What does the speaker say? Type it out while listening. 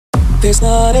There's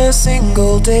not a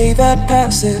single day that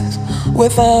passes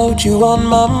without you on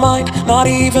my mind. Not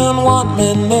even 1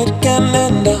 minute can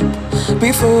end up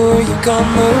before you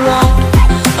come around.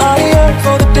 I yearn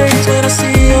for the days when I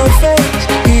see your face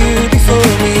here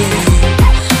before me.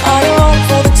 I long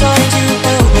for the times you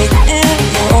held me in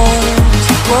your arms.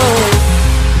 Whoa.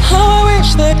 How I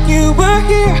wish that you were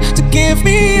here to give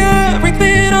me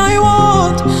everything I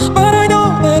want, but I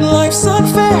know that life's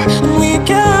unfair and we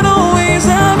can't always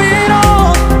have it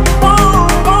all. Whoa,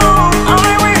 whoa,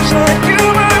 I wish that you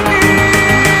were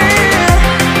here.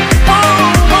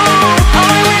 Whoa, whoa,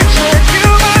 I wish that you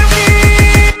were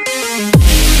here.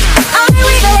 I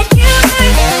wish that you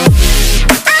were here.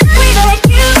 I wish that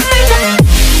you were here.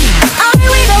 I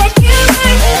wish that you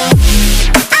were here.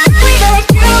 I wish that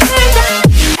you were here.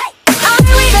 I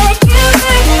wish that you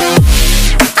were here.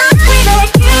 I wish that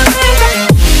you were here.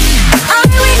 I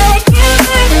wish that you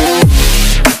were here.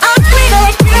 I wish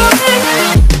that you were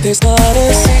here. There's not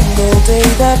a single day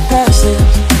that passes,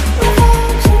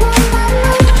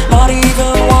 not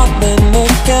even 1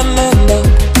 minute can end up.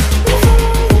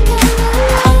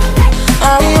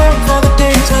 I yearn for the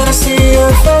days when I see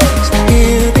your face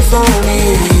here before me.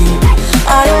 I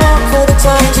long for the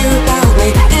times you held me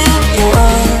in your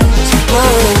arms. Whoa.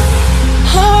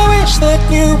 How I wish that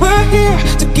you were here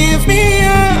to give me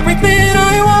everything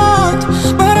I want,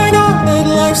 but I know that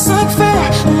life's unfair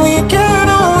and we can't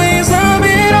always have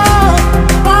it all.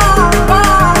 Wow,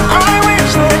 wow, I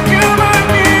wish that you were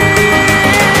here.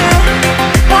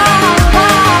 Wow,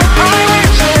 wow, I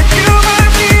wish that you were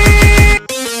here.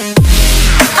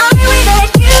 I wish that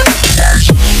you were here.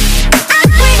 I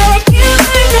wish that you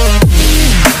were here.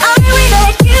 I wish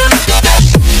that you were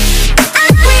here. I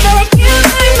wish that you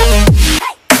were here.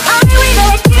 I wish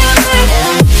that you were here.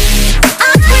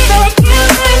 I wish that you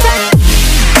were here.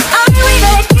 I wish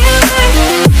that you were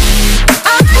here.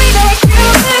 I wish that you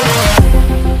were here.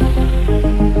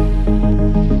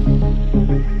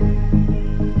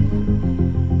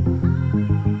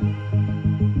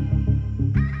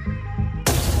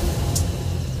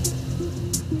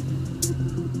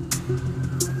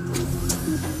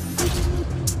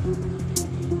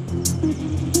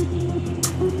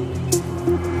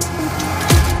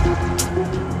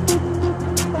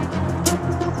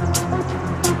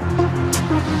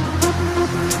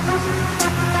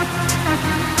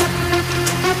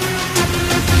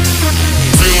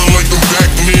 Feeling like I'm back,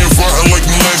 man, rotten like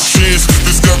my last chance.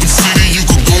 This Gotham City, you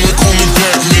could go and call me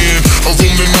Batman. I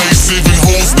roam the night, saving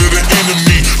hoes that are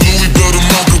enemy. Louis belt them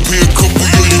out, could pay a couple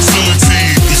your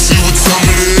utility. You see what time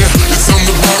it is? It's time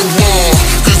to buy the wall,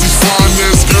 cause these fine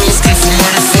ass girls came from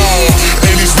mighty far.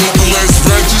 And these local ass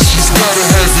ratchets, she's gotta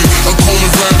have it. I call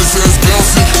them rappers ass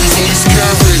bouncing, cause all these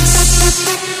carrots.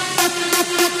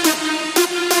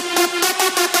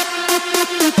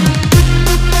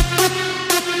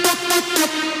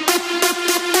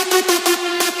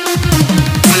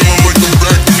 Feeling like I'm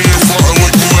back, man, rotten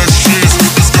like my last chance.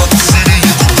 This Gotham City,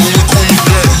 you could go and call me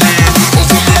Batman. I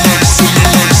roam the night, on the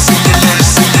night, on the night,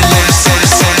 on the night,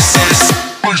 ice.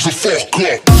 Blaze the fuck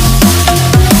up. Blaze the fuck up.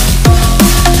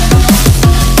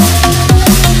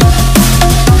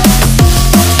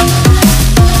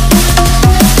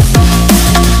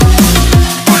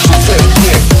 Blaze the fuck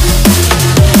up.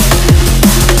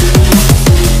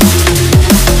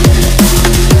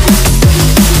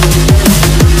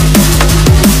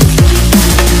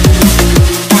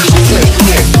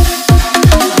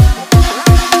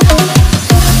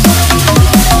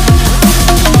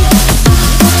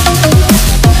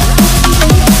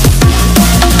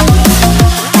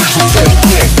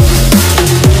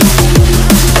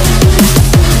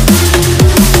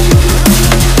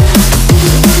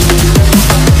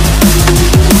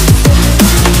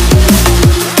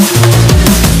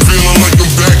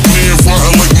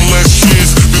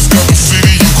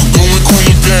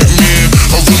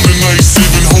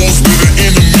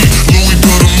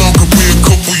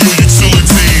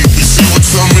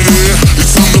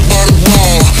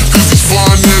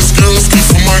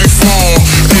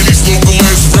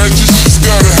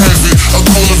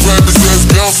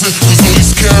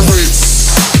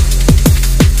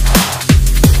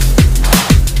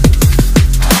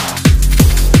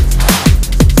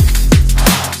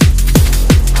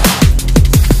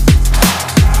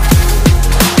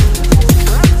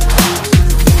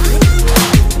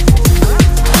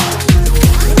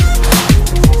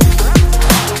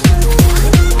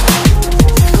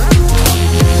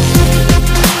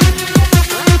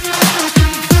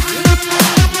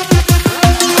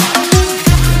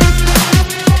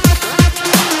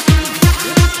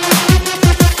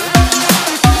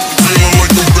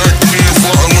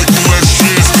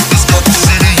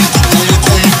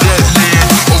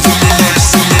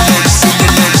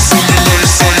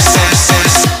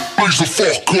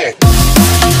 rock up.